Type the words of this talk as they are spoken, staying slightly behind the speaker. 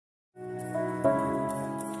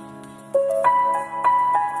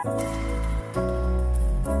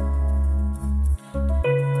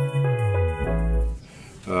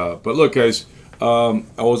But look, guys, I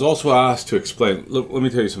was also asked to explain. Look, let me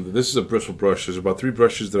tell you something. This is a bristle brush. There's about 3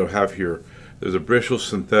 brushes that I have here. There's a bristle,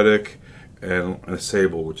 synthetic, and a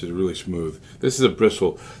sable, which is really smooth. This is a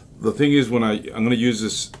bristle. The thing is, when I'm going to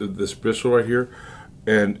use this bristle right here,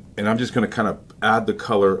 and I'm just going to kind of add the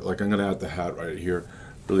color, like I'm going to add the hat right here,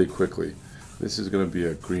 really quickly. This is going to be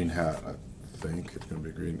a green hat, I think. It's going to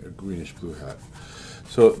be a greenish blue hat.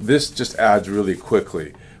 So this just adds really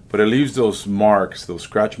quickly, but it leaves those marks, those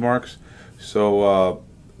scratch marks. So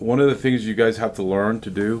one of the things you guys have to learn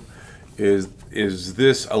to do is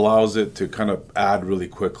this allows it to kind of add really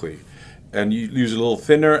quickly. And you use a little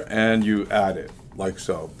thinner and you add it, like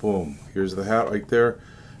so. Boom. Here's the hat right there.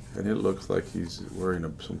 And it looks like he's wearing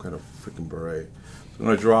some kind of freaking beret. So I'm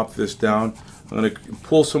going to drop this down. I'm going to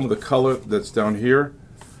pull some of the color that's down here.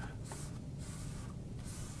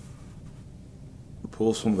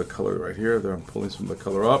 Pull some of the color right here. There, I'm pulling some of the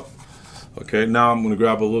color up. Okay, now I'm going to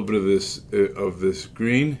grab a little bit of this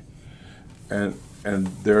green, and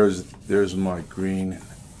there's my green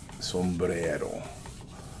sombrero.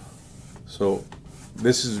 So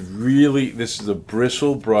this is a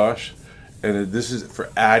bristle brush, and this is for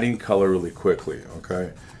adding color really quickly.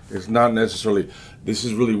 Okay, it's not necessarily. This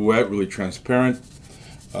is really wet, really transparent.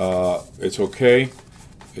 It's okay.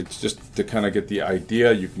 It's just to kind of get the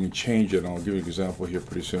idea. You can change it, and I'll give you an example here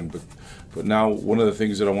pretty soon. But now one of the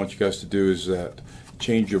things that I want you guys to do is that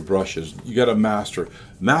change your brushes. You got to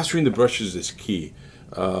mastering the brushes is key.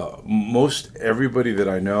 Most everybody that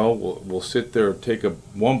I know will sit there, take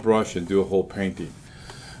one brush and do a whole painting.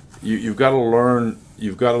 You've got to learn.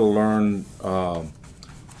 You've got to learn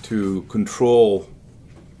to control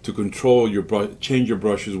your brush, change your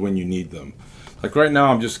brushes when you need them. Like right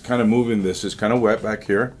now, I'm just kind of moving this. It's kind of wet back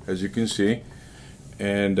here, as you can see,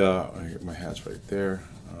 and my hat's right there.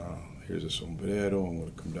 Here's a sombrero. I'm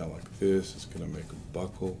going to come down like this. It's going to make a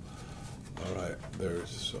buckle. All right, there's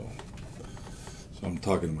so I'm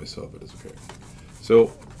talking to myself, but it's okay.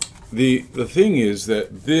 So the thing is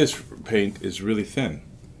that this paint is really thin,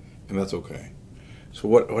 and that's okay. So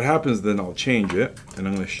what happens then? I'll change it, and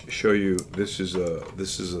I'm going to show you. This is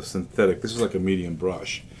a synthetic. This is like a medium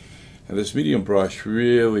brush, and this medium brush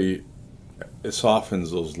really it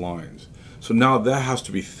softens those lines. So now that has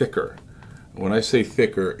to be thicker. When I say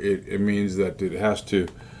thicker, it means that it has to.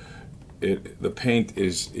 The paint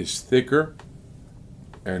is thicker.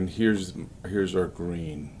 And here's our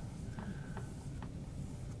green,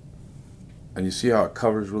 and you see how it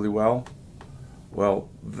covers really well. Well,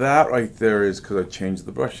 that right there is because I changed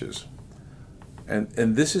the brushes, and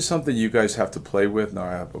this is something you guys have to play with. Now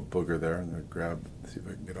I have a booger there. I'm going to grab, see if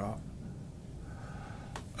I can get off.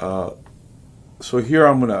 So here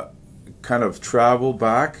I'm going to kind of travel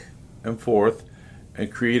back and forth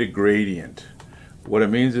and create a gradient. What it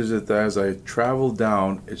means is that as I travel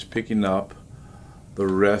down, it's picking up the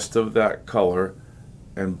rest of that color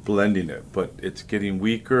and blending it, but it's getting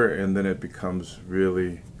weaker, and then it becomes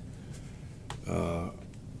really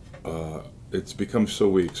it's become so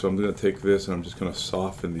weak. So I'm going to take this and I'm just going to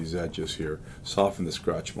soften these edges here, soften the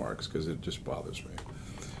scratch marks, because it just bothers me.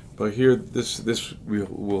 But here, this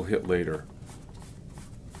we'll hit later.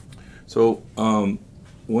 So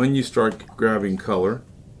when you start grabbing color,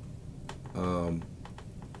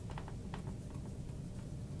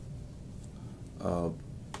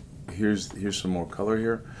 here's some more color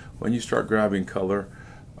here. When you start grabbing color,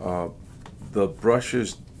 the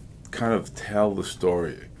brushes kind of tell the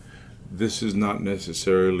story. This is not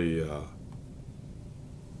necessarily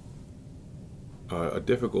a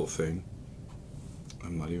difficult thing.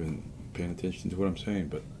 I'm not even paying attention to what I'm saying,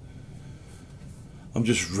 but I'm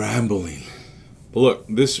just rambling. But look,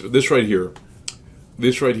 this right here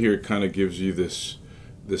kind of gives you this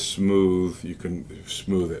smooth. You can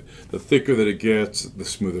smooth it. The thicker that it gets, the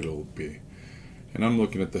smoother it'll be. And I'm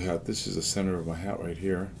looking at the hat. This is the center of my hat right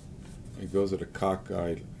here. It goes at a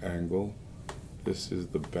cockeyed angle. This is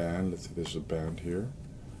the band. Let's see, there's a band here.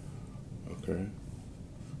 Okay.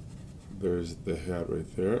 There's the hat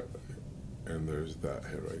right there, and there's that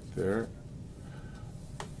hat right there.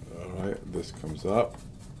 All right, this comes up,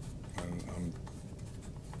 and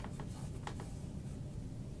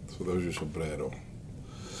so there's your sombrero.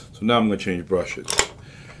 So now I'm going to change brushes.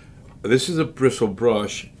 This is a bristle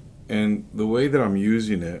brush, and the way that I'm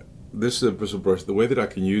using it, this is a bristle brush. The way that I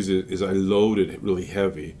can use it is I load it really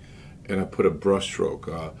heavy, and I put a brush stroke.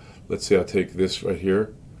 Let's say I take this right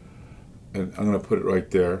here, and I'm going to put it right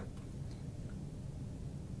there.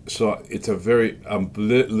 So it's I'm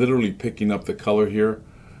literally picking up the color here,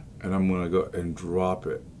 and I'm going to go and drop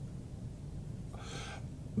it.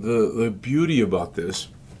 The beauty about this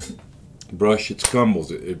brush, it scumbles,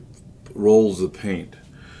 it rolls the paint.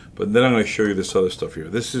 But then I'm going to show you this other stuff here.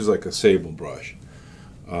 This is like a sable brush.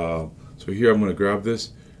 So here I'm going to grab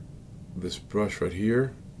this brush right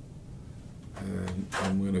here, and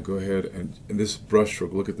I'm going to go ahead and this brush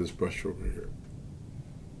stroke, look at this brush stroke right here.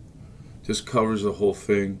 Just covers the whole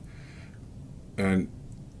thing, and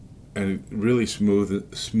it really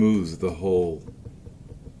smooths the whole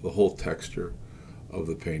texture of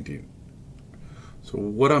the painting. So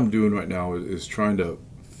what I'm doing right now is trying to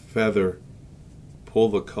pull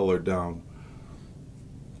the color down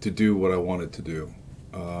to do what I want it to do.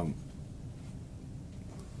 So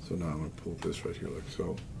now I'm going to pull this right here like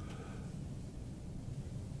so.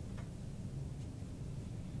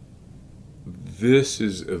 This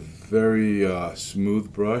is a very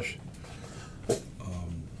smooth brush,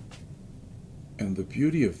 and the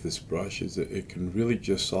beauty of this brush is that it can really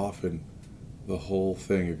just soften the whole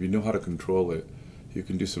thing. If you know how to control it, you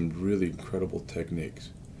can do some really incredible techniques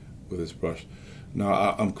with this brush.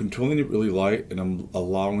 Now I'm controlling it really light, and I'm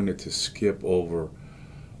allowing it to skip over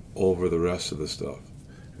the rest of the stuff.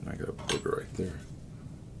 And I got a booger right there.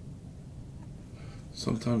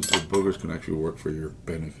 Sometimes the boogers can actually work for your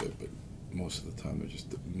benefit, but most of the time they're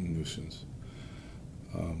just a nuisance.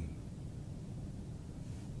 Watch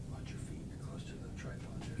your feet close to the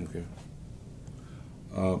tripod.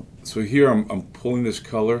 Okay. So here I'm pulling this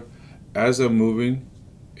color. As I'm moving,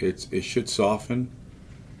 it should soften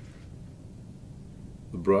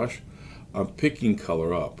the brush. I'm picking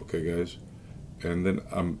color up, okay, guys, and then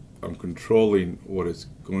I'm controlling what it's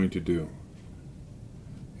going to do.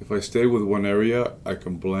 If I stay with one area, I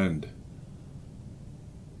can blend.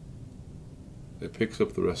 It picks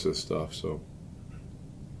up the rest of the stuff. So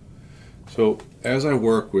as I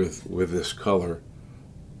work with this color,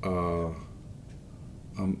 I'm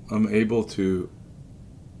able to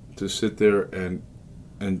sit there and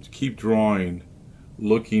keep drawing,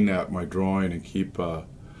 looking at my drawing, and keep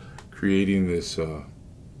creating this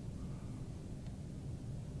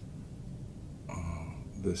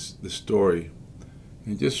this story,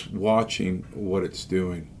 and just watching what it's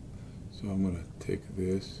doing. So I'm going to take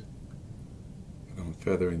this, and I'm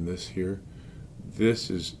feathering this here.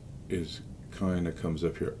 This is kind of comes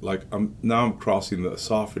up here. Like I'm crossing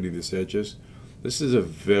softening these edges. This is a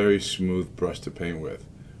very smooth brush to paint with.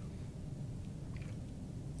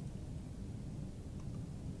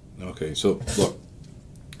 Okay, so look.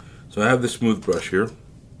 So I have this smooth brush here,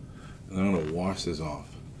 and I'm going to wash this off.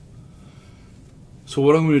 So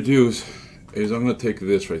what I'm going to do is I'm going to take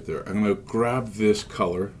this right there. I'm going to grab this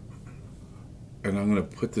color, and I'm going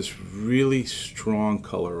to put this really strong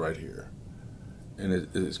color right here. And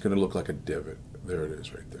it's going to look like a divot. There it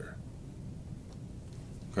is right there.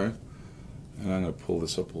 Okay? And I'm going to pull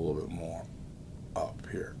this up a little bit more up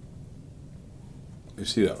here. You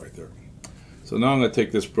see that right there. So now I'm going to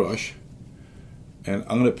take this brush, and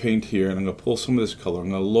I'm going to paint here, and I'm going to pull some of this color.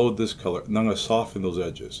 I'm going to load this color, and I'm going to soften those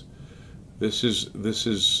edges. This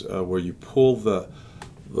is where you pull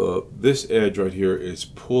this edge right here is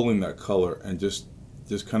pulling that color and just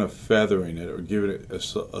kind of feathering it or giving it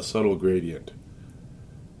a subtle gradient.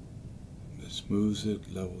 It smooths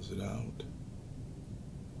it, levels it out.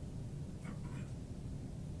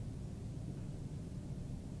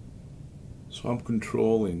 So I'm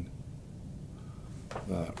controlling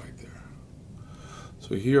that right there.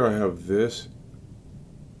 So here I have this.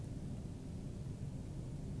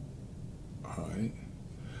 Alright.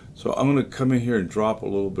 So I'm going to come in here and drop a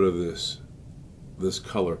little bit of this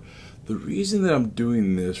color. The reason that I'm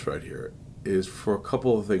doing this right here is for a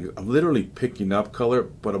couple of things. I'm literally picking up color,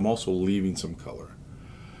 but I'm also leaving some color.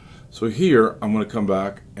 So here I'm going to come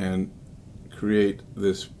back and create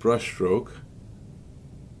this brush stroke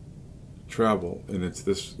travel, and it's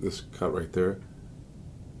this cut right there.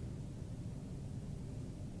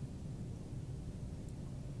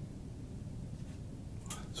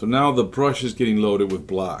 So now the brush is getting loaded with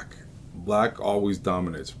black. Black always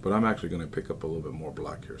dominates, but I'm actually going to pick up a little bit more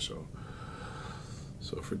black here. So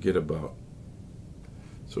forget about.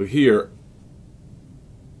 So here,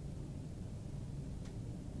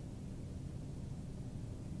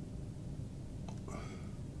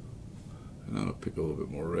 and I'll pick a little bit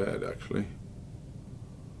more red actually.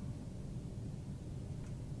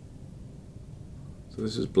 So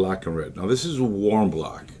this is black and red. Now this is warm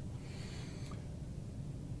black.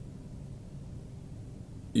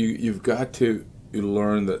 You've got to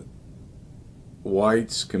learn that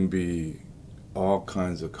whites can be all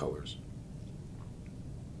kinds of colors.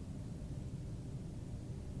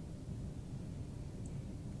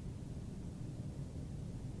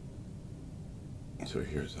 So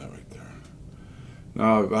here's that right there.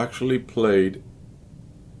 Now I've actually played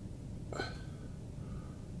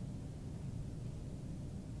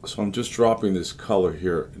So I'm just dropping this color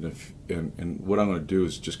here, and what I'm going to do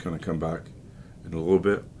is just kind of come back in a little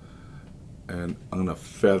bit, and I'm going to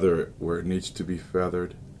feather it where it needs to be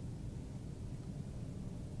feathered.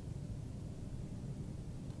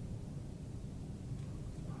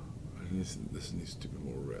 This needs to be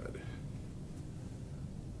more red.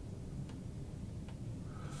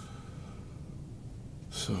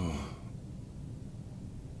 So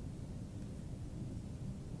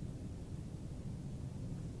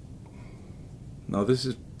now this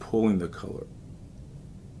is pulling the color.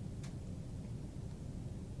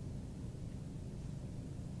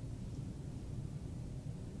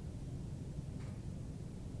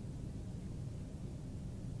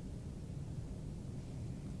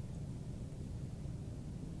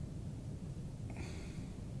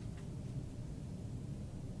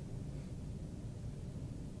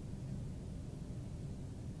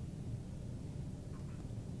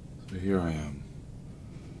 So here I am.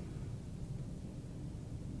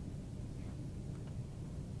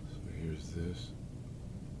 So here's this.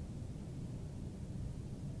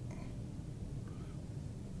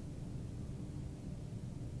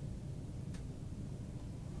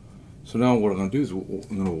 So now what I'm going to do is I'm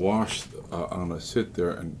going to wash. I'm going to sit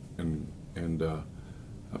there and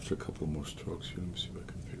after a couple more strokes here, let me see if I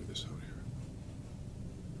can figure this out here.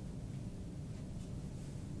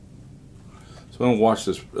 So I'm going to wash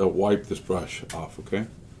this, wipe this brush off, okay?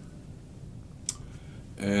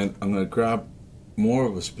 And I'm going to grab more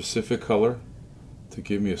of a specific color to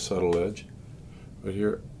give me a subtle edge. Right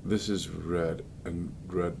here, this is red, and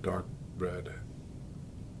red, dark red.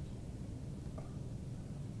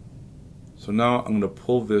 So now I'm going to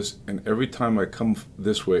pull this, and every time I come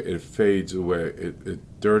this way, it fades away.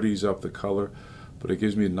 It dirties up the color, but it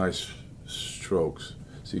gives me nice strokes.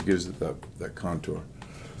 So it gives it that contour.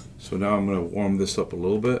 So now I'm going to warm this up a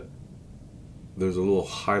little bit. There's a little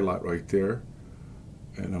highlight right there,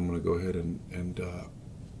 and I'm going to go ahead and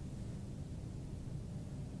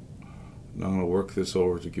now I'm going to work this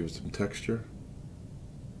over to give it some texture.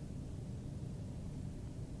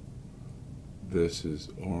 This is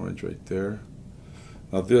orange right there.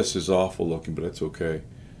 Now this is awful looking, but it's okay.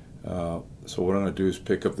 So what I'm going to do is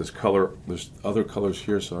pick up this color. There's other colors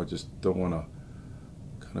here, so I just don't want to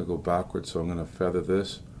kind of go backwards. So I'm going to feather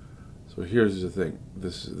this. So here's the thing.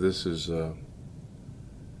 This is. So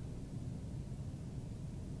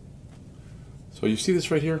you see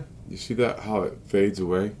this right here? You see that how it fades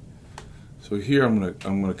away? So here I'm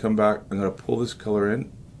gonna come back. I'm gonna pull this color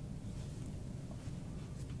in.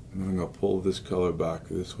 And then I'm going to pull this color back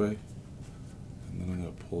this way, and then I'm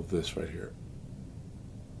going to pull this right here,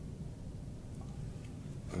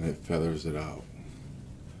 and it feathers it out.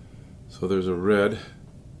 So there's a red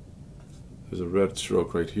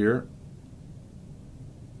stroke right here,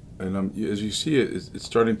 and as you see it, it's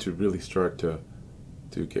starting to really start to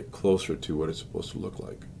get closer to what it's supposed to look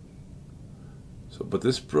like. So, but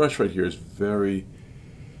this brush right here is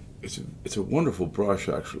it's a wonderful brush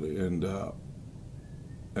actually,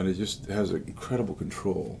 and it just has incredible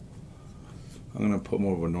control. I'm going to put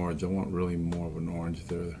more of an orange. I want really more of an orange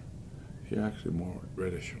there. Here, actually more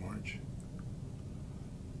reddish orange.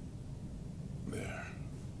 There.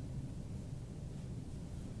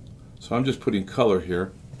 So I'm just putting color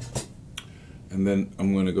here, and then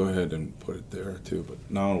I'm going to go ahead and put it there too. But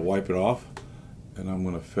now I'm going to wipe it off, and I'm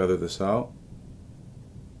going to feather this out.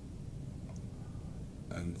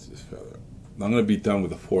 And just feather. Now I'm going to be done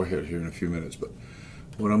with the forehead here in a few minutes, but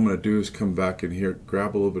what I'm going to do is come back in here,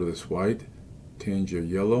 grab a little bit of this white, tinge your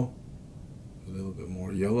yellow, a little bit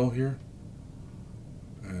more yellow here,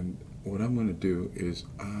 and what I'm going to do is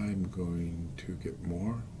I'm going to get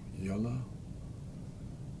more yellow.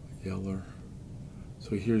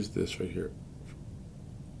 So here's this right here.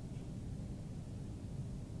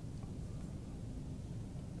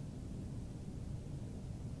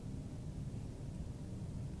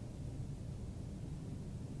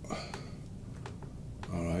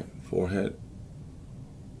 Forehead.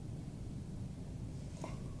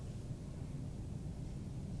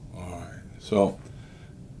 Alright, so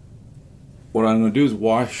what I'm going to do is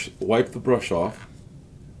wipe the brush off,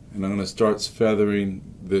 and I'm going to start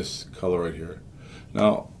feathering this color right here.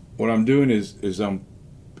 Now what I'm doing is it's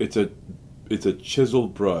a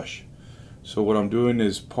chiseled brush. So what I'm doing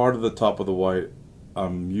is part of the top of the white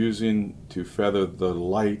I'm using to feather the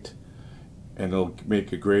light, and it'll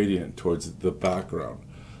make a gradient towards the background.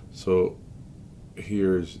 So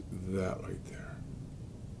here's that right there.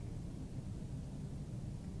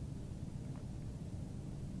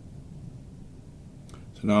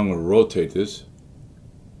 So now I'm going to rotate this.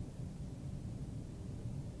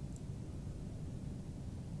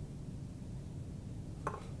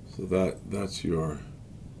 So that's your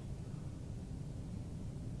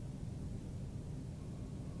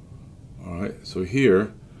all right. So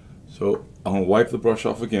here, so I'm gonna wipe the brush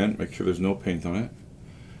off again, make sure there's no paint on it.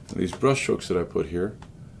 And these brush strokes that I put here,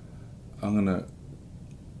 I'm gonna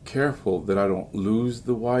careful that I don't lose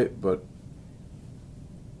the white, but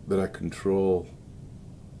that I control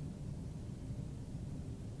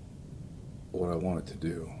what I want it to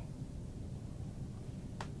do.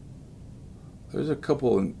 There's a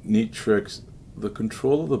couple of neat tricks. The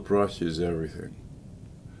control of the brush is everything.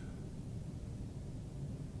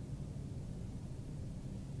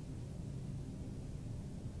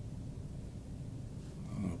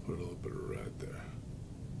 I'm gonna put a little bit of red there.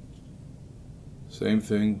 Same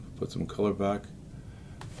thing, put some color back.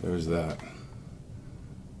 There's that.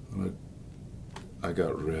 I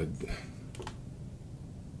got red.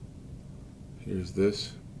 Here's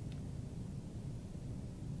this.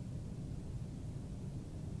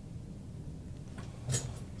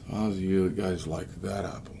 How do you guys like that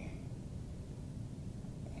apple?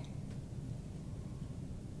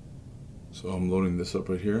 So I'm loading this up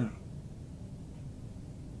right here.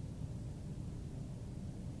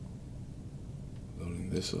 Loading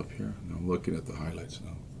this up here. And I'm looking at the highlights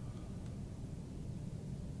now.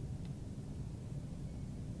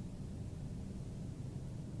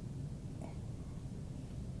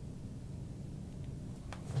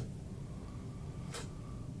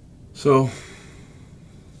 So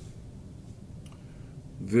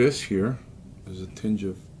this here is a tinge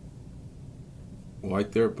of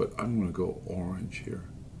white there, but I'm going to go orange here.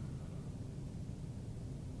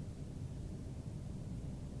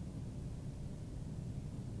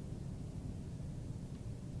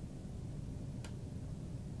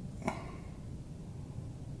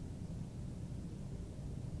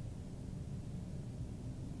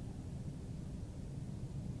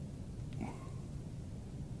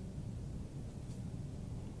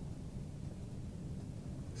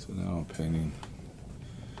 So now I'm painting.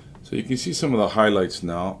 So you can see some of the highlights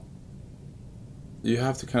now. You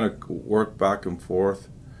have to kind of work back and forth,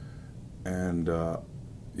 and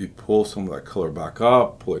you pull some of that color back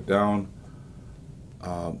up, pull it down,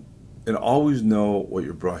 and always know what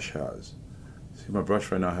your brush has. See, my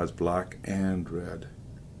brush right now has black and red,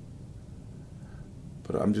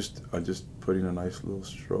 but I'm just putting a nice little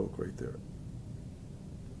stroke right there.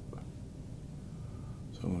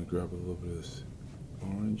 So I'm going to grab a little bit of this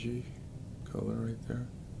orangey color right there.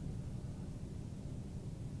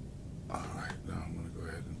 Alright, now I'm going to go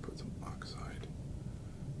ahead and put some oxide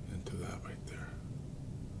into that right there.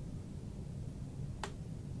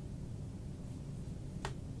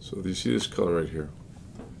 So do you see this color right here?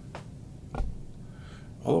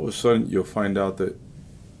 All of a sudden you'll find out that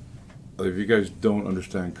if you guys don't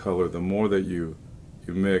understand color, the more that you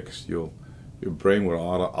mix, your brain will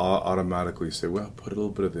automatically say, well, put a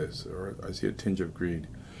little bit of this, or I see a tinge of green.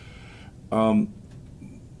 In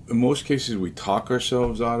most cases, we talk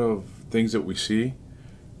ourselves out of things that we see.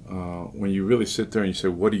 When you really sit there and you say,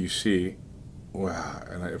 what do you see? Wow.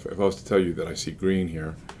 And if I was to tell you that I see green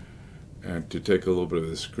here, and to take a little bit of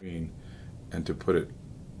this green and to put it,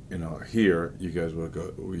 here, you guys would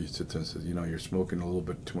go, we sit there and say, you're smoking a little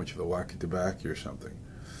bit too much of the wacky tobacco or something.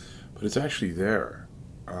 But it's actually there.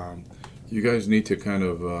 You guys need to kind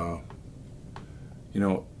of,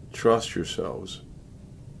 trust yourselves.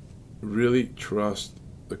 Really trust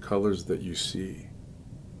the colors that you see.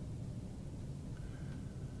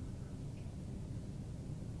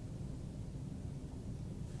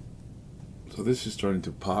 So this is starting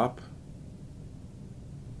to pop.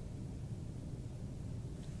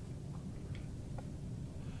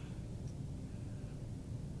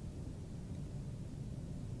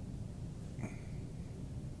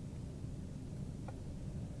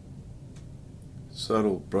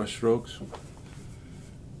 Subtle brush strokes.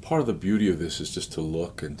 Part of the beauty of this is just to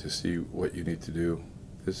look and to see what you need to do.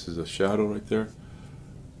 This is a shadow right there.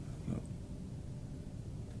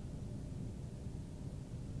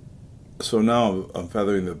 So now I'm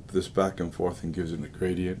feathering this back and forth and gives it a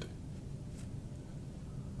gradient.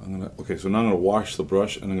 Okay, so now I'm going to wash the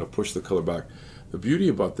brush and I'm going to push the color back. The beauty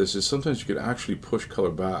about this is sometimes you can actually push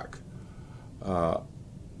color back. Now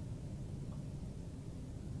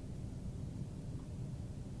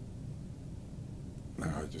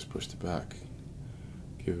I just pushed it back,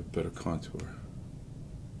 give it better contour.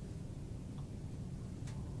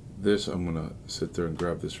 This, I'm going to sit there and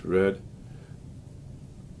grab this red.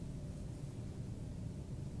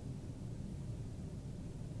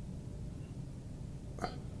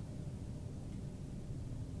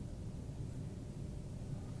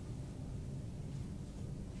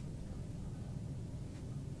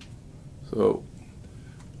 So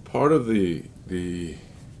part of the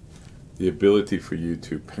ability for you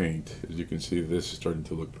to paint. As you can see, this is starting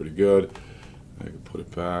to look pretty good. I can put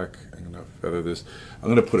it back. I'm gonna feather this. I'm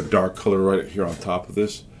gonna put a dark color right here on top of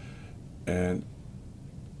this, and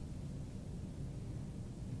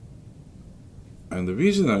the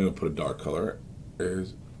reason I'm gonna put a dark color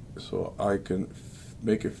is so I can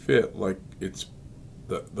make it fit like it's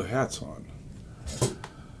the hat's on.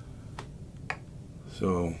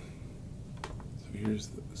 So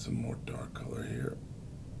here's some more dark color here.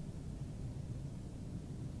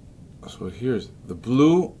 So here's the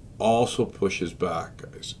blue also pushes back,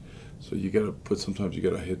 guys. So you gotta put, sometimes you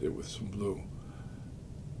gotta hit it with some blue.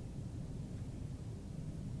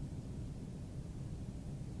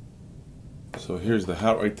 So here's the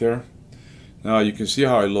hat right there. Now you can see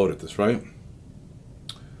how I loaded this, right?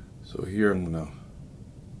 So here I'm gonna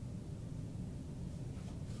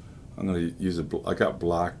use I got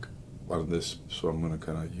black out of this, so I'm gonna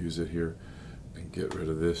kind of use it here and get rid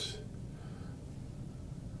of this.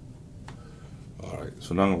 Alright,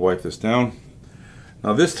 so now I'm going to wipe this down.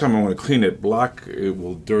 Now this time I'm going to clean it. Black, it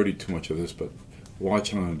will dirty too much of this, but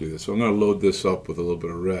watch how I'm going to do this. So I'm going to load this up with a little bit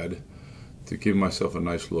of red to give myself a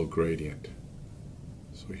nice little gradient.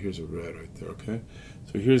 So here's a red right there, okay?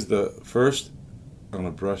 So here's the first, I'm going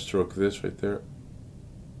to brush stroke this right there.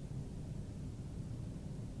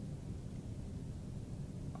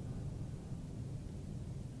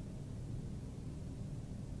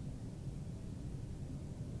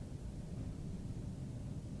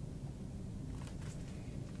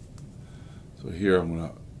 So here I'm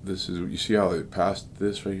gonna, this is, you see how it passed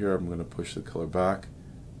this right here? I'm gonna push the color back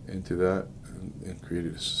into that and create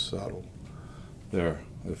a saddle. There,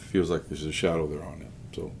 it feels like there's a shadow there on it,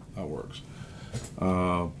 so that works.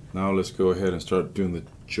 Now let's go ahead and start doing the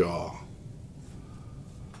jaw.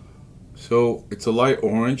 So it's a light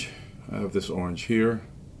orange. I have this orange here,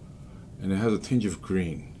 and it has a tinge of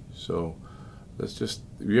green. So let's just,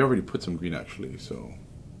 we already put some green actually, so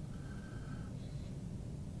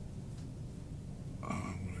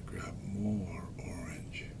more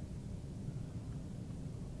orange,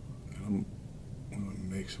 and I'm going to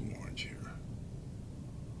make some orange here.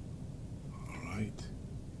 Alright,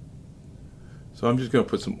 so I'm just going to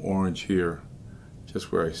put some orange here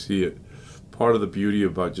just where I see it. Part of the beauty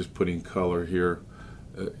about just putting color here,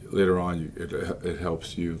 later on it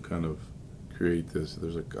helps you kind of create this.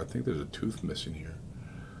 There's a, I think there's a tooth missing here.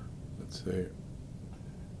 Let's say,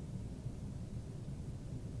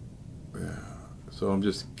 yeah. So I'm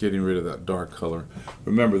just getting rid of that dark color.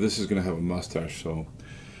 Remember, this is going to have a mustache, so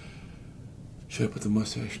should I put the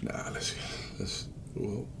mustache? Nah,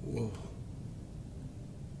 we'll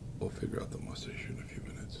figure out the mustache in a few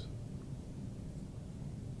minutes.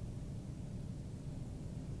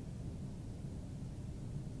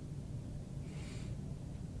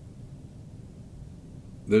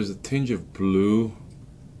 There's a tinge of blue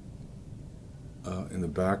in the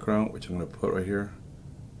background, which I'm going to put right here.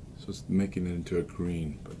 So it's making it into a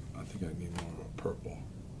green, but I think I need more of a purple.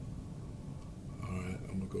 Alright,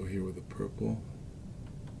 I'm going to go here with the purple.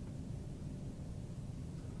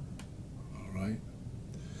 Alright.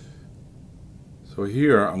 So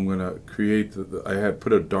here I'm going to create, I had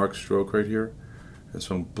put a dark stroke right here, and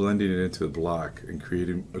so I'm blending it into the black and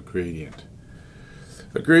creating a gradient.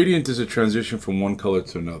 A gradient is a transition from one color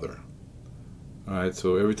to another. Alright,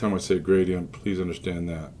 so every time I say gradient, please understand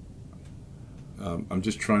that. I'm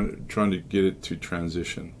just trying to get it to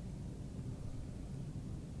transition.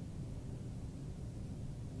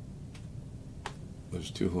 There's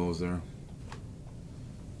two holes there.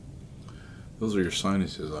 Those are your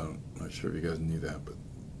sinuses. I'm not sure if you guys knew that, but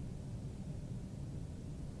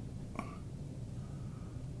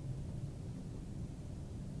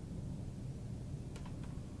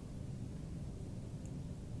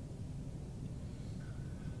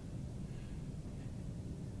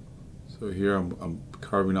so here I'm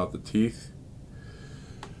carving out the teeth.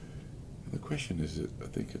 And the question is, I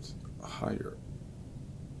think it's higher.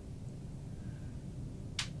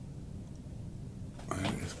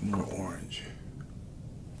 And it's more orange.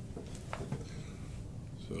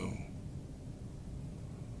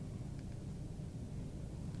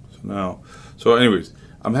 So anyways,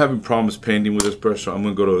 I'm having problems painting with this brush, so I'm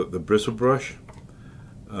going to go to the bristle brush.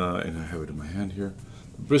 And I have it in my hand here.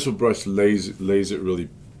 The bristle brush lays it really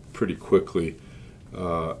pretty quickly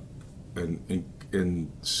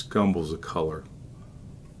and scumbles the color.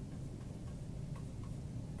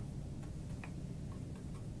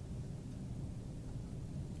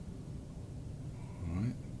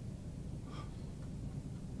 Alright.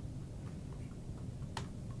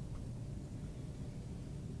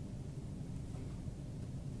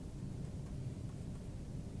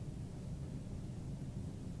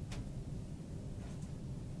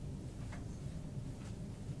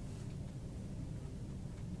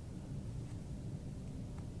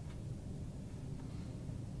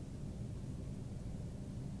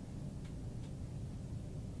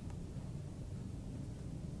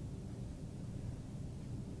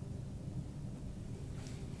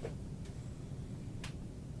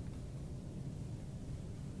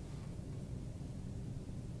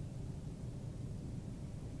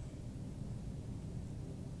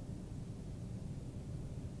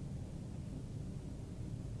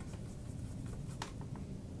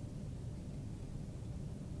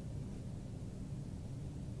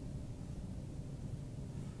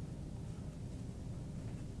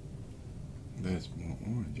 That's more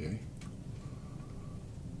orange, eh?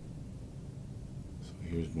 So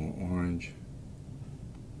here's more orange.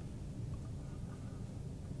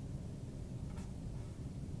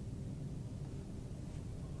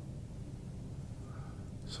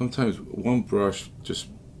 Sometimes one brush, just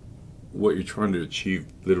what you're trying to achieve,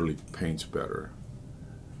 literally paints better.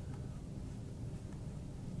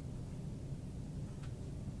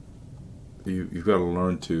 You've got to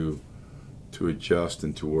learn to adjust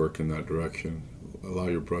and to work in that direction. Allow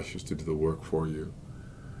your brushes to do the work for you.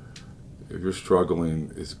 If you're struggling,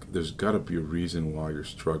 there's got to be a reason why you're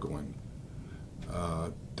struggling.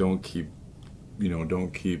 Don't keep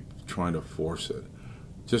trying to force it.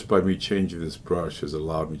 Just by me changing this brush has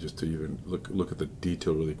allowed me just to even look at the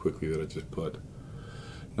detail really quickly that I just put.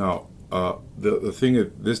 Now, the thing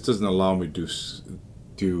is, this doesn't allow me to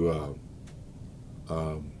do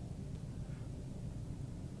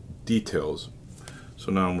details.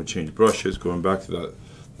 So now I'm going to change brushes, going back to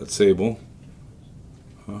that sable.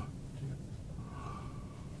 Huh?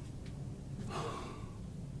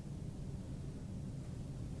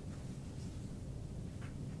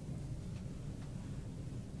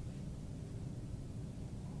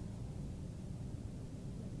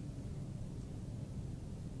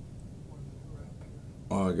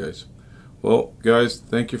 Alright guys. Well guys,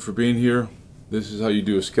 thank you for being here. This is how you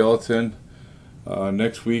do a skeleton.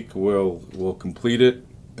 Next week we'll complete it,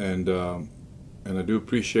 and I do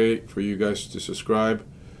appreciate for you guys to subscribe.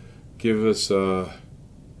 Give us a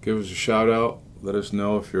shout out. Let us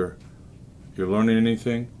know if you're learning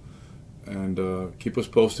anything, and keep us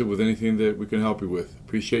posted with anything that we can help you with.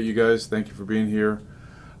 Appreciate you guys. Thank you for being here.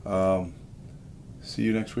 See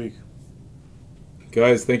you next week,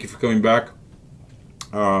 guys. Thank you for coming back.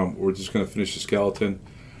 We're just gonna finish the skeleton.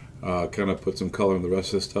 Kind of put some color in the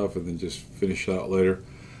rest of the stuff, and then just finish it out later.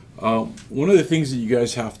 One of the things that you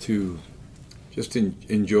guys have to just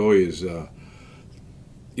enjoy is,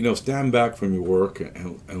 stand back from your work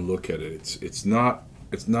and look at it. It's not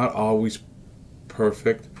always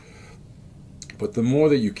perfect, but the more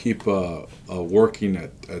that you keep working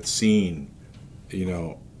at seeing,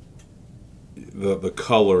 the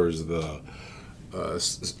colors,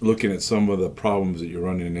 looking at some of the problems that you're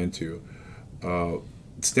running into.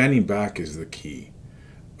 Standing back is the key,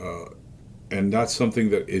 and that's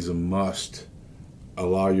something that is a must.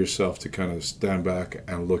 Allow yourself to kind of stand back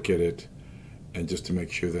and look at it, and just to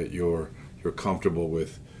make sure that you're comfortable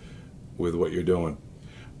with what you're doing.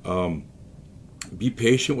 Be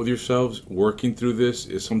patient with yourselves. Working through this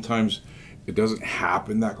is sometimes it doesn't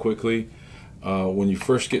happen that quickly. When you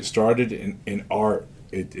first get started in art,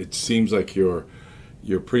 it seems like you're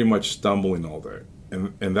pretty much stumbling all day,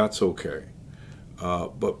 and that's okay.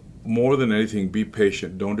 But more than anything, be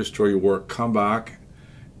patient. Don't destroy your work. Come back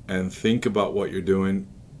and think about what you're doing,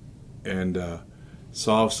 and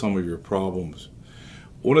solve some of your problems.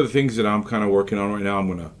 One of the things that I'm kind of working on right now,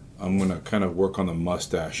 I'm gonna kind of work on the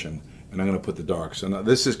mustache, and I'm gonna put the darks. And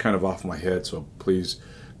this is kind of off my head, so please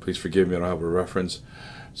forgive me. I don't have a reference.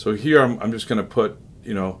 So here I'm just gonna put,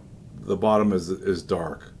 the bottom is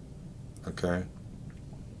dark, okay,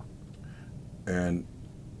 and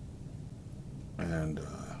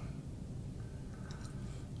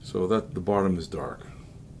so that the bottom is dark.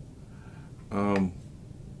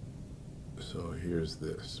 So here's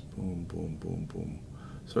this, boom, boom, boom, boom.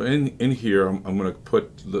 So in here, I'm going to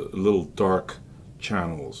put little dark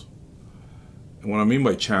channels. And what I mean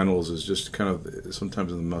by channels is just kind of,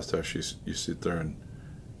 sometimes in the mustache you sit there and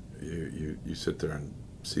you sit there and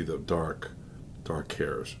see the dark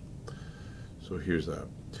hairs. So here's that.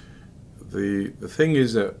 The thing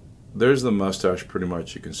is that there's the mustache, pretty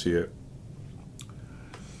much, you can see it.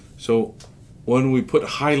 So when we put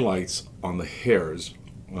highlights on the hairs,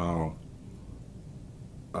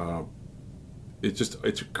 it's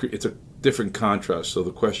a different contrast. So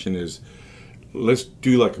the question is, let's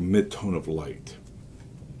do like a mid-tone of light.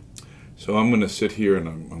 So I'm going to sit here and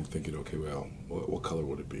I'm thinking, okay, well, what color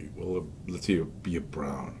would it be? Well, let's see, it'd be a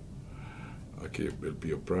brown. Okay, it'd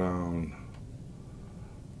be a brown,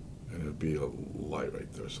 and it'd be a light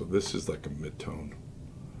right there. So this is like a mid-tone.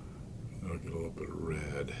 I'll get a little bit of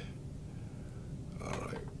red. All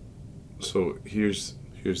right. So here's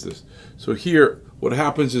this. So here, what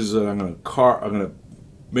happens is that I'm gonna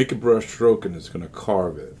make a brush stroke, and it's gonna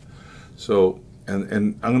carve it. So and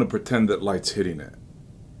I'm gonna pretend that light's hitting it,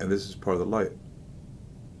 and this is part of the light.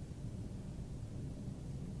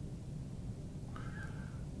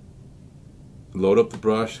 Load up the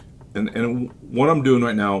brush, and what I'm doing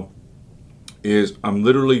right now is I'm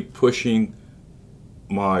literally pushing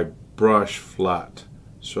my brush flat.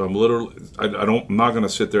 So I'm not going to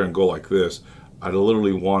sit there and go like this. I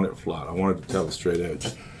literally want it flat. I want it to have a straight edge.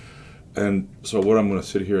 And so what I'm going to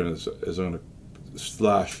sit here and is I'm going to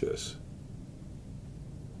slash this.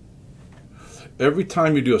 Every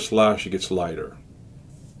time you do a slash, it gets lighter.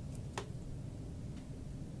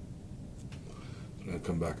 I'm going to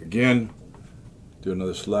come back again, do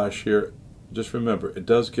another slash here. Just remember, it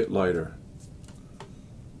does get lighter.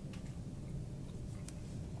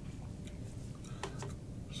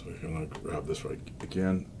 So you're going to grab this right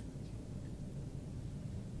again.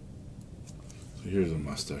 So here's a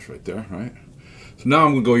mustache right there, right? So now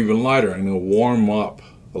I'm going to go even lighter. I'm going to warm up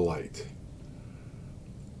the light.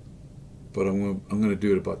 But I'm going to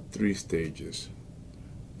do it about 3 stages.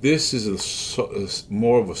 This is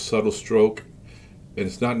more of a subtle stroke, and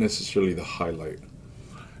it's not necessarily the highlight.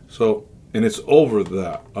 So, and it's over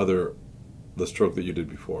the stroke that you did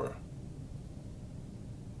before.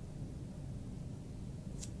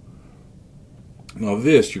 Now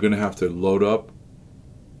this, you're going to have to load up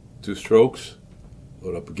 2 strokes,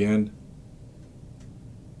 load up again,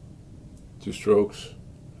 2 strokes,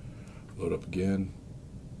 load up again,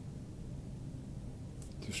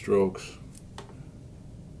 2 strokes,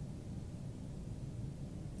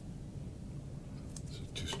 so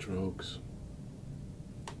 2 strokes.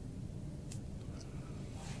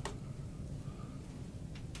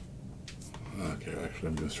 Okay, actually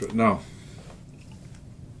I'm just now.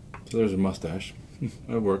 So there's a mustache.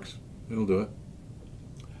 That works. It'll do it.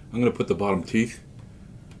 I'm going to put the bottom teeth.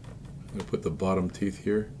 I'm going to put the bottom teeth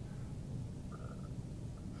here.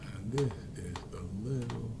 And this is a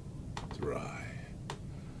little dry.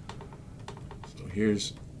 So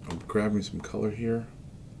here's, I'm grabbing some color here,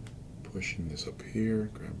 pushing this up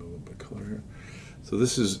here, grab a little bit of color here. So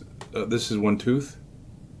this is 1 tooth.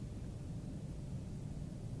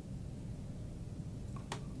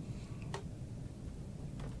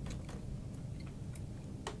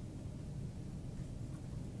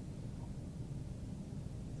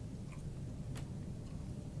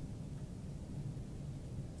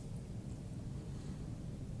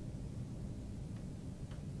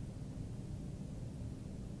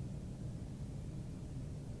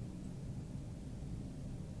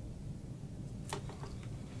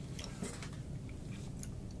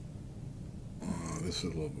 This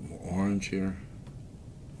is a little bit more orange here.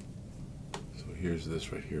 So here's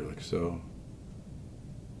this right here, like so.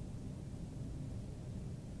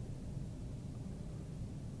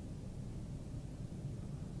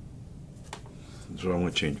 So I'm going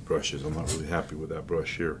to change brushes. I'm not really happy with that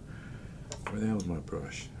brush here. Where the hell is my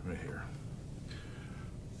brush? Right here.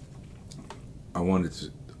 I want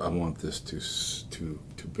this to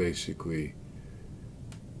basically.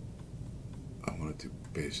 I want it to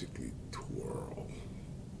basically twirl.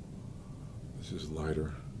 This is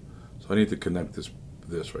lighter, so I need to connect this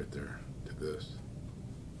right there to this.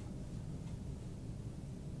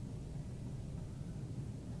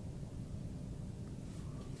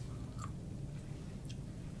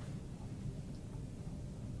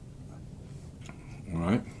 All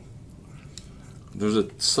right. There's a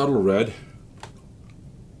subtle red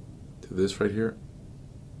to this right here.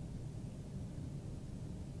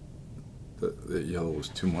 The yellow was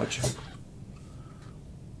too much.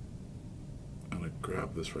 I'm going to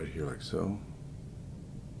grab this right here like so.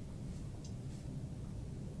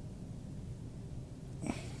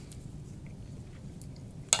 I'm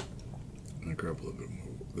going to grab a little bit more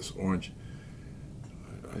of this orange.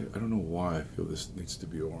 I don't know why I feel this needs to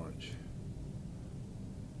be orange.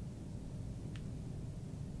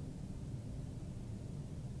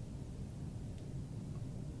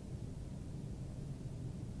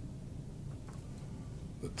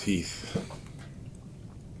 The teeth.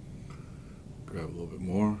 Grab a little bit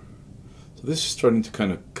more. So this is starting to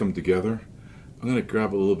kind of come together. I'm going to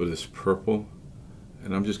grab a little bit of this purple,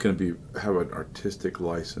 and I'm just going to have an artistic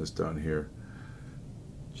license down here,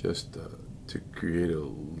 just to create a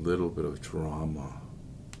little bit of drama.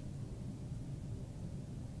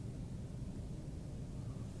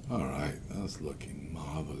 All right, that's looking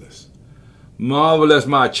marvelous. Marvelous,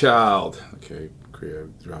 my child. Okay,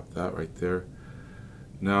 drop that right there.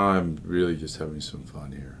 Now I'm really just having some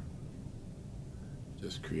fun here.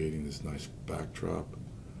 Just creating this nice backdrop.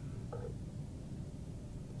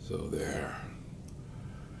 So there.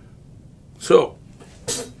 So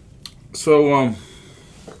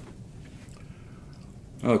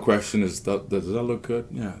another question is, does that look good?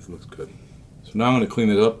 Yeah, it looks good. So now I'm going to clean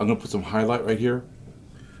it up. I'm going to put some highlight right here.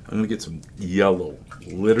 I'm going to get some yellow,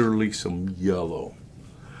 literally some yellow.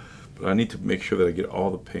 But I need to make sure that I get all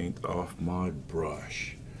the paint off my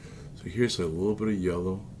brush. So here's a little bit of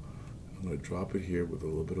yellow. I'm going to drop it here with a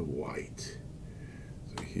little bit of white.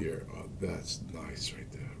 So here. Oh, that's nice right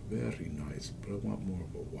there. Very nice, but I want more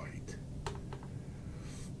of a white.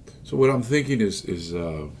 So what I'm thinking is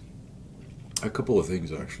a couple of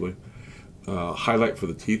things actually. Highlight for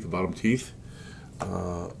the teeth, the bottom teeth,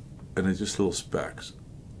 and then just little specks.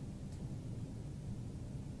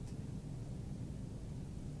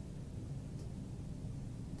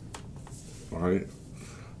 All right,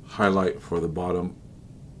 highlight for the bottom.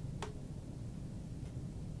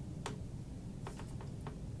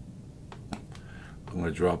 I'm going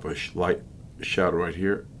to drop a light shadow right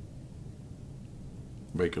here.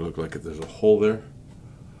 Make it look like there's a hole there.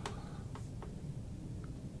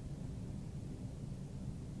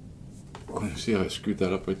 Oh, you see how I screwed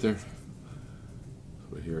that up right there?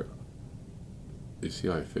 Right here. You see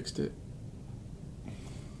how I fixed it?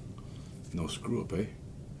 No screw up, eh?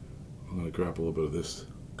 I'm going to grab a little bit of this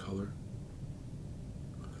color.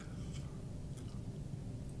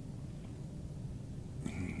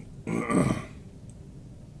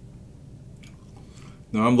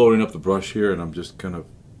 Now I'm loading up the brush here and I'm just kind of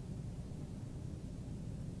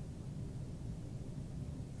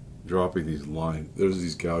dropping these lines. There's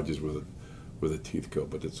these gouges where the teeth go,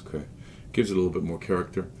 but it's okay. Gives it a little bit more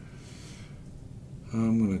character.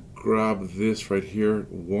 I'm going to grab this right here,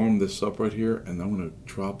 warm this up right here, and I'm going to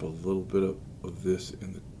drop a little bit of this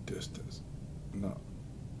in the distance. Now,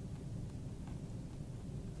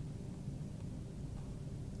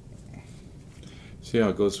 see how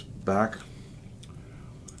it goes back?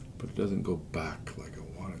 But it doesn't go back like I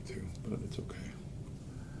want it to, but it's okay.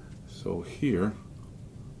 So here,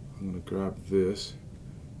 I'm going to grab this,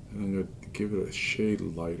 and I'm going to give it a shade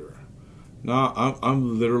lighter. Now,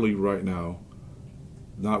 I'm literally right now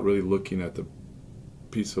not really looking at the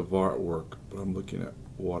piece of artwork, but I'm looking at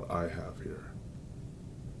what I have here.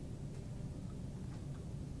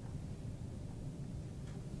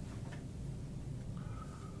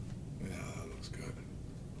 Yeah, that looks good.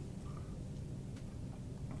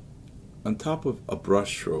 On top of a brush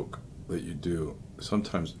stroke that you do,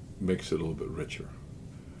 sometimes makes it a little bit richer.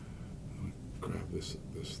 Grab this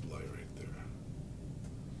light right there.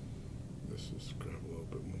 This is grab a little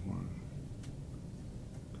bit more.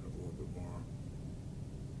 Grab a little bit more.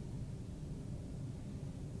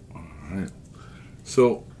 All right.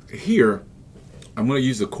 So here, I'm going to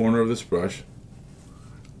use the corner of this brush,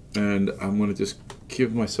 and I'm going to just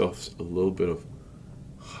give myself a little bit of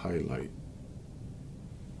highlight.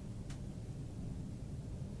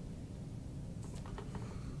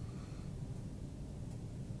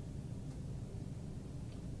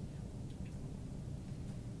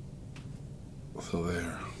 So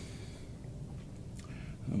there.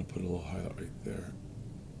 I'm going to put a little highlight right there.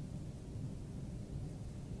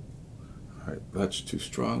 Alright, that's too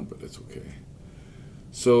strong, but it's okay.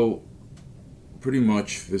 So, pretty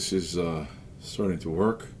much this is starting to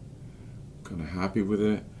work. I'm kind of happy with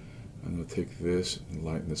it. I'm going to take this and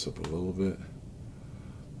lighten this up a little bit.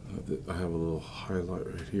 I have a little highlight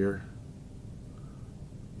right here.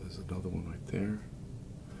 There's another one right there.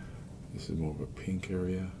 This is more of a pink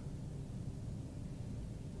area.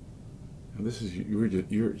 And this is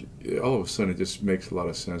you're all of a sudden it just makes a lot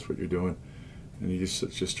of sense what you're doing, and you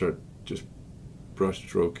just start just brush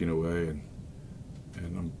stroking away,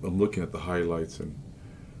 and I'm looking at the highlights and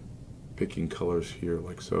picking colors here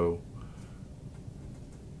like so.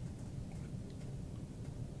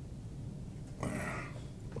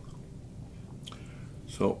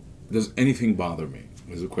 So does anything bother me?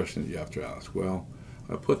 Is a question that you have to ask. Well,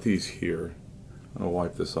 I put these here. I'm gonna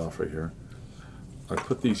wipe this off right here. I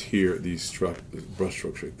put these here, these brush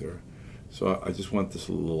strokes right there. So I just want this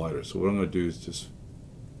a little lighter. So what I'm going to do is just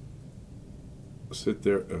sit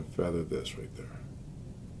there and feather this right there.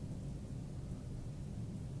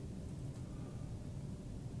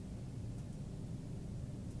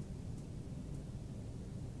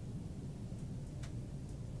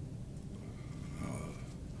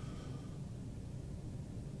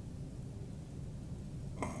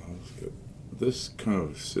 That's good. This kind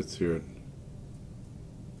of sits here.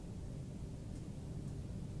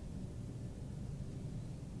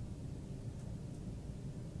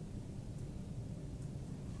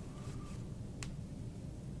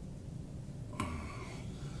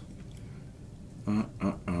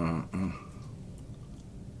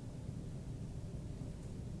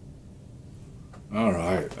 All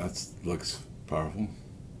right, that looks powerful.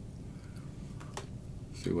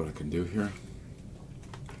 See what I can do here.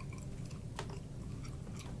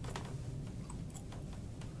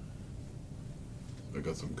 I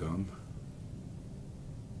got some gum.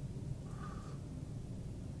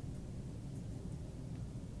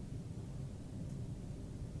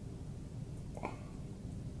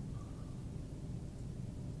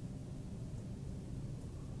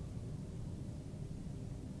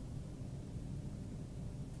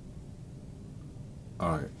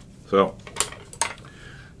 All right, so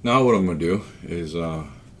now what I'm going to do is I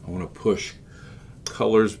want to push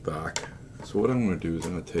colors back. So what I'm going to do is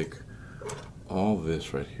I'm going to take all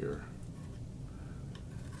this right here,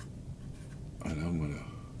 and I'm going to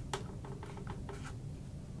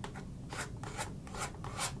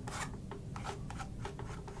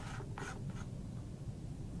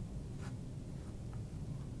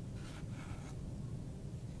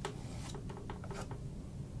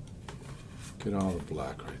get all the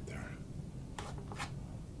black right there.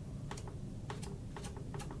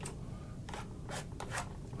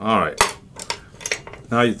 All right.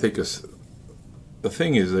 Now you take this. The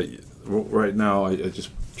thing is that right now I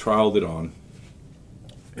just trialed it on,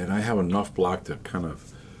 and I have enough black to kind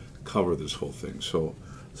of cover this whole thing. So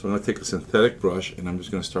I'm going to take a synthetic brush, and I'm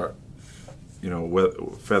just going to start,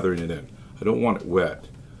 feathering it in. I don't want it wet,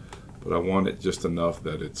 but I want it just enough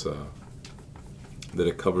that it's that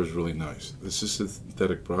it covers really nice. This is a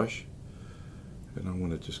synthetic brush, and I'm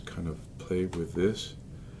going to just kind of play with this.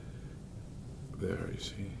 There, you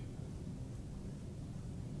see.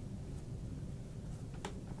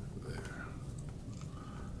 There.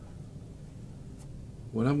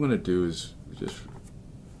 What I'm going to do is just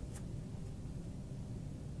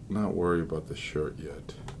not worry about the shirt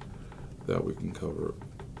yet. That we can cover.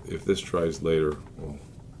 If this dries later, well,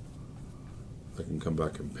 I can come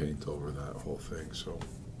back and paint over that whole thing. So,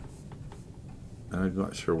 and I'm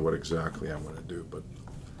not sure what exactly I'm going to do, but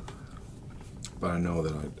I know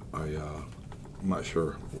that I'm not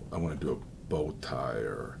sure I want to do a bow tie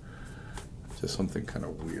or just something kind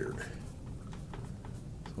of weird.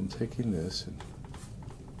 So I'm taking this and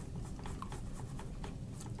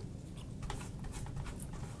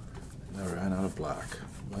I ran out of black,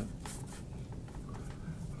 but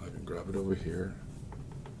I can grab it over here.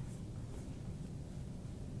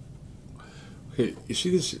 Okay, you see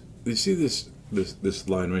this? You see this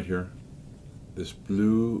line right here? This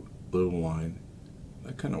blue little line.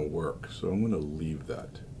 That kind of works, so I'm going to leave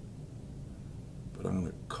that. But I'm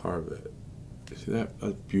going to carve it. You see that?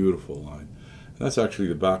 That's a beautiful line. And that's actually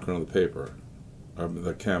the background of the paper, or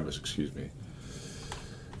the canvas, excuse me.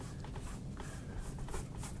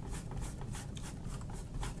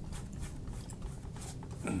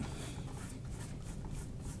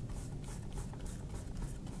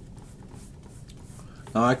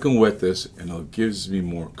 Now I can wet this and it gives me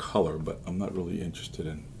more color, but I'm not really interested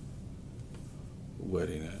in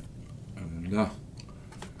wetting it. And now,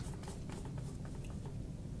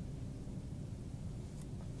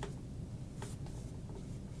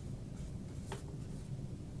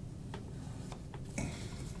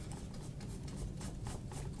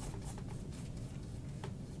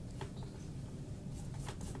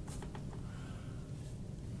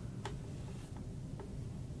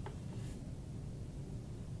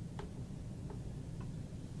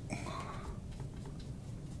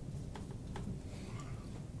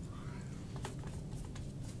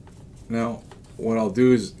 what I'll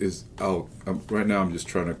do is right now I'm just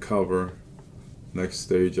trying to cover. Next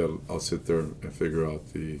stage, I'll sit there and figure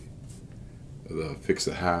out the fix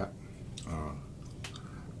the hat.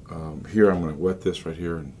 Here I'm going to wet this right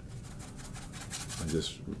here and I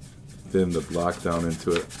just thin the black down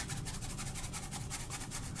into it.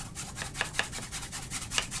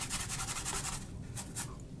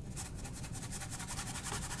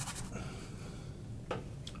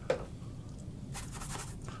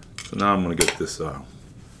 So now I'm going to get this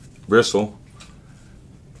bristle.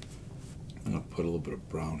 I'm going to put a little bit of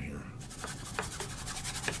brown here.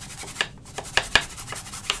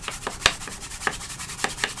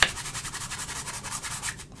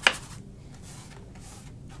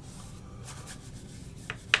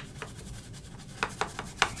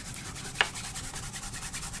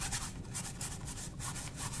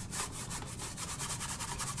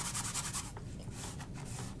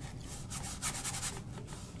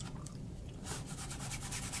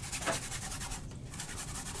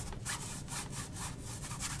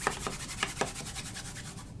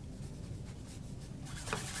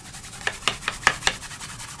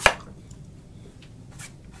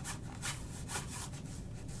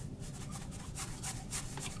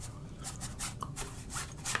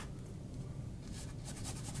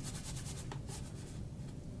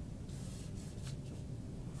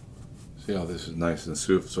 See how this is nice and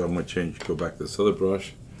smooth, so I'm going to go back to this other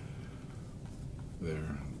brush.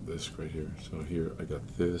 There, this right here. So here I got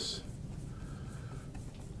this.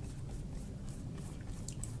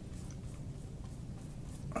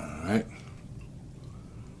 Alright.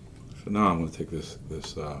 So now I'm going to take this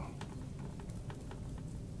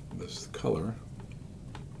color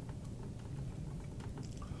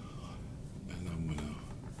and I'm going to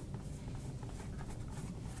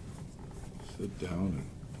sit down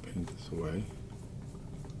and paint this away.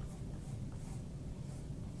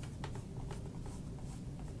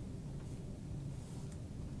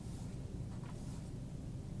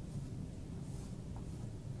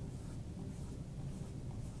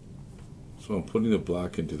 So I'm putting the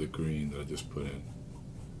black into the green that I just put in.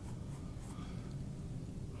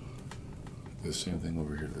 Do the same thing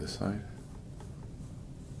over here to this side.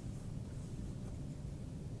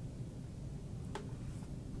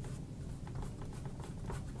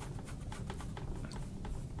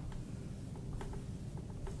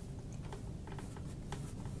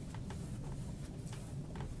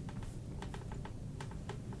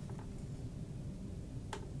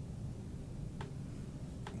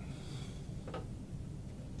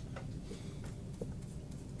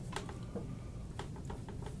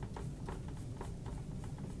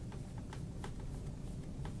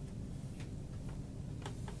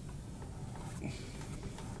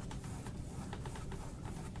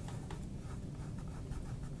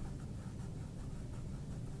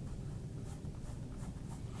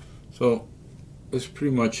 So that's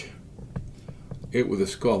pretty much it with the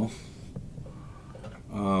skull.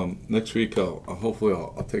 Next week, hopefully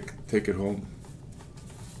I'll take it home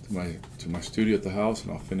to my studio at the house,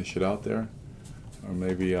 and I'll finish it out there, or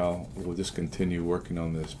maybe we'll just continue working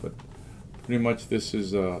on this. But pretty much this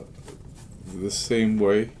is the same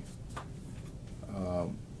way. I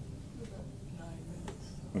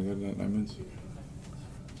got 9 minutes.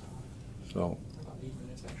 So. About 8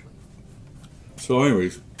 minutes actually. So,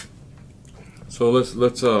 anyways. So let's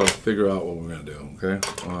figure out what we're gonna do, okay?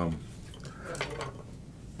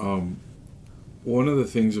 One of the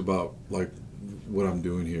things about like what I'm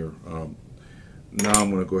doing here, now I'm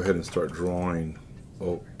gonna go ahead and start drawing.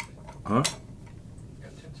 Oh, huh?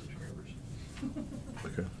 Got 10 subscribers.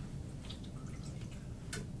 Okay.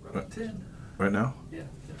 Right. 10. Right now? Yeah,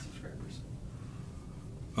 10 subscribers.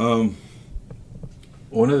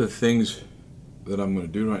 One of the things that I'm gonna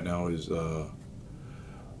do right now is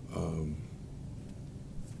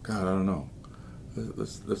God, I don't know.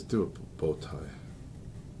 Let's do a bow tie.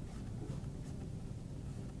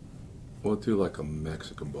 We'll do like a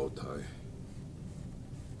Mexican bow tie.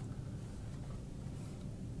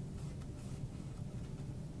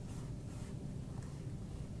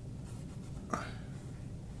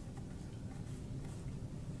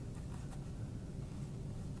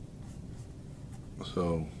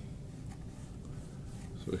 So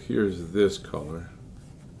here's this color.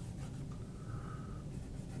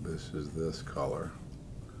 This is this color.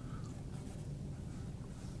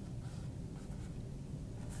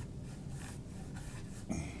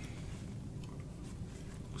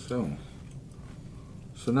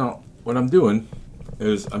 So now what I'm doing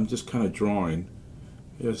is I'm just kind of drawing,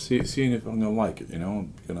 seeing if I'm gonna like it. You know,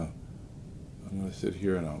 I'm gonna sit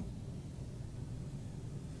here and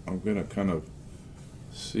I'm gonna kind of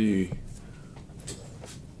see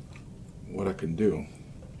what I can do.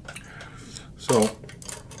 So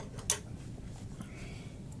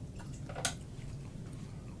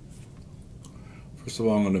first of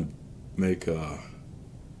all, I'm going to make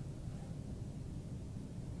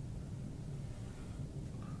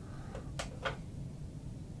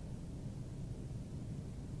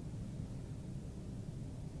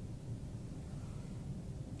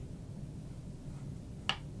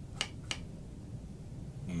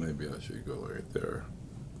maybe I should go right there.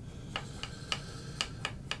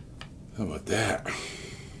 How about that?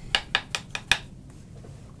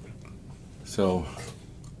 So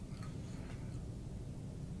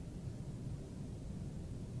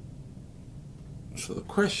the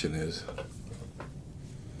question is,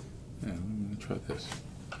 yeah, I'm going to try this.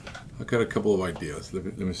 I've got a couple of ideas.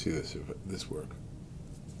 Let me see if this works.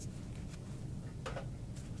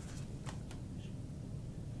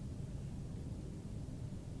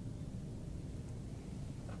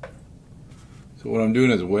 So what I'm doing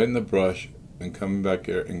is wetting the brush and coming back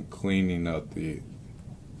here and cleaning out the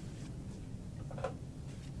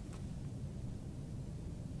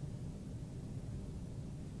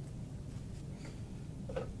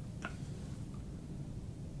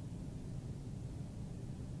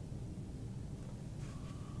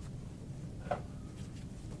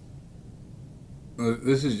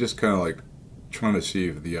this is just kind of like trying to see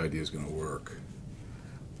if the idea is going to work.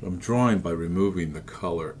 I'm drawing by removing the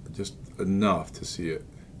color just enough to see it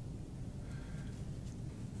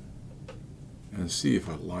and see if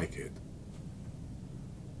I like it.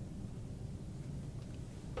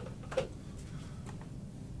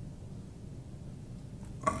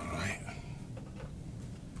 Alright.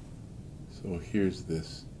 So here's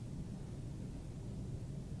this.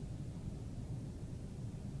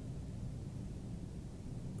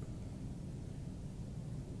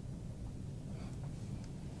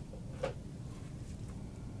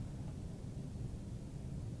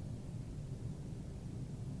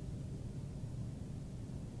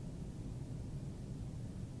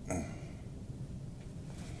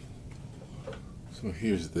 So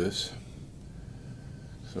here's this.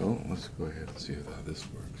 So let's go ahead and see how this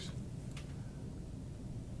works.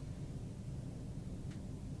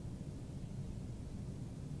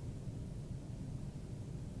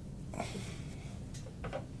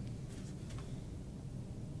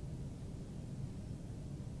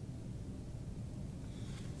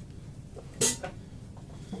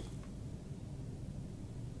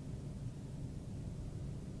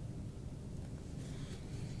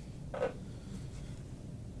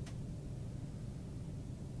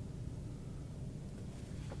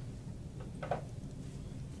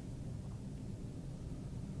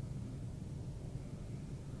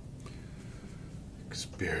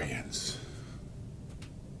 Experience.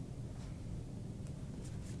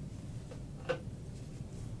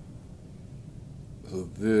 So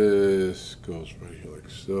this goes right here like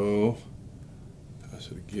so. Pass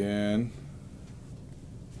it again.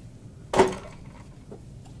 I'm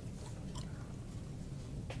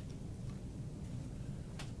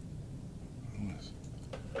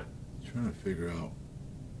trying to figure out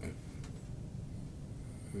if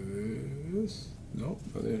this, nope,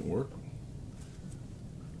 that didn't work.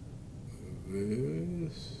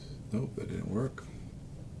 This, nope, that didn't work.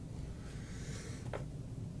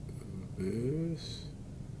 This,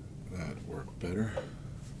 that worked better.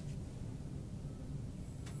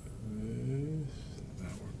 This,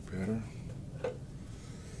 that worked better.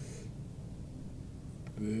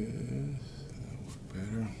 This, that worked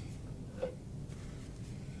better.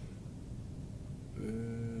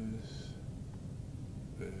 This,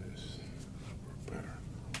 that worked better.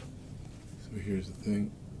 So here's the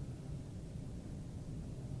thing.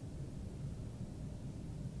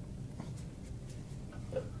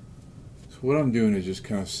 What I'm doing is just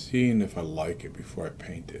kind of seeing if I like it before I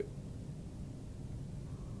paint it.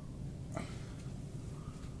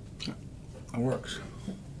 It works.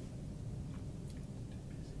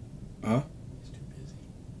 Huh? It's too busy.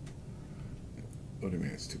 What do you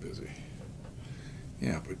mean it's too busy?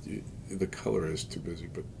 Yeah, but the color is too busy,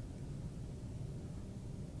 but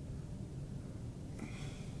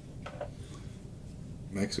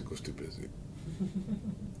Mexico's too busy.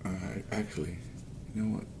 Actually, you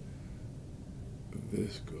know what?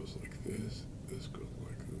 This goes like this, this goes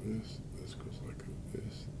like this, this goes like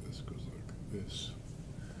this, this goes like this.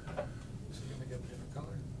 So you're gonna make up a different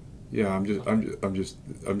color? Yeah,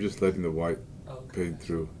 I'm just letting the white paint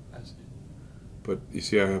through. I see. But you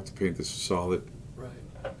see, I have to paint this solid. Right.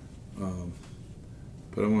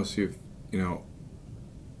 But I want to see if, you know,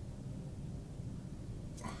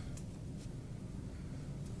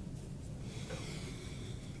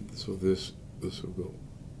 so this will go.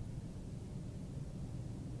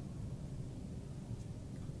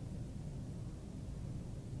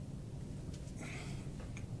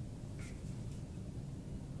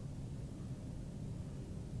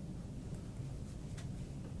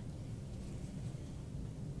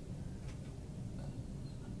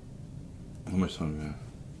 How much time do we have?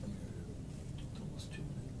 It's almost 2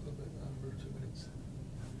 minutes, a little bit under 2 minutes.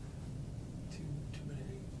 2 minute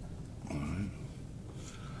 8. Alright.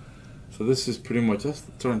 So this is pretty much, that's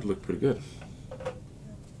starting to look pretty good.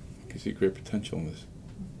 You can see great potential in this.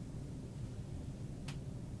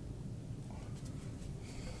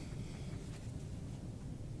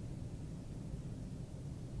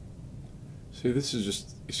 See, this is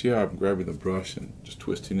just, you see how I'm grabbing the brush and just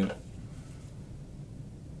twisting it?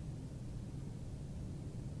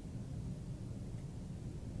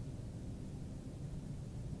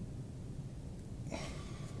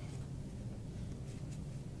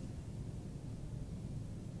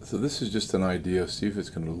 So this is just an idea, see if it's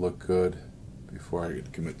going to look good before I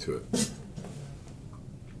commit to it.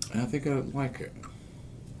 And I think I like it.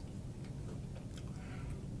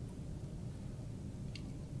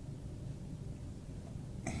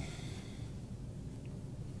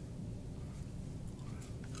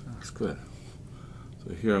 That's good.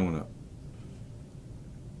 So here I'm going to,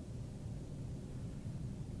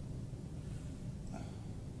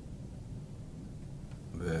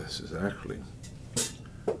 this is actually,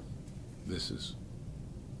 this is,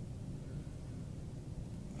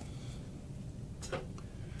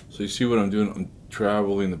 so you see what I'm doing? I'm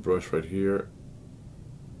traveling the brush right here.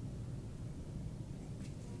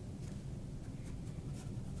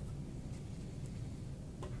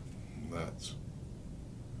 That's,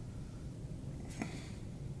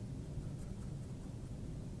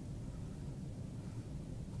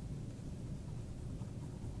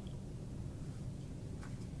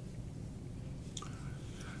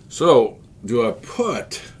 so do I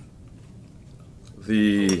put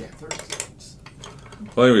the,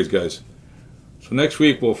 well anyways guys, so next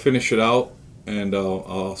week we'll finish it out and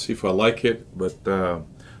I'll see if I like it. But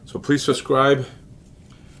so please subscribe.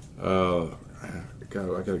 I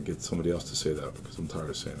gotta get somebody else to say that because I'm tired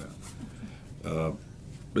of saying that.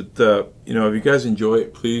 But you know, if you guys enjoy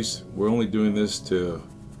it, please. We're only doing this to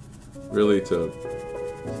really to,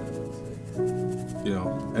 you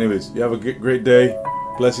know. Anyways, you have a great day.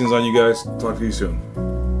 Blessings on you guys. Talk to you soon.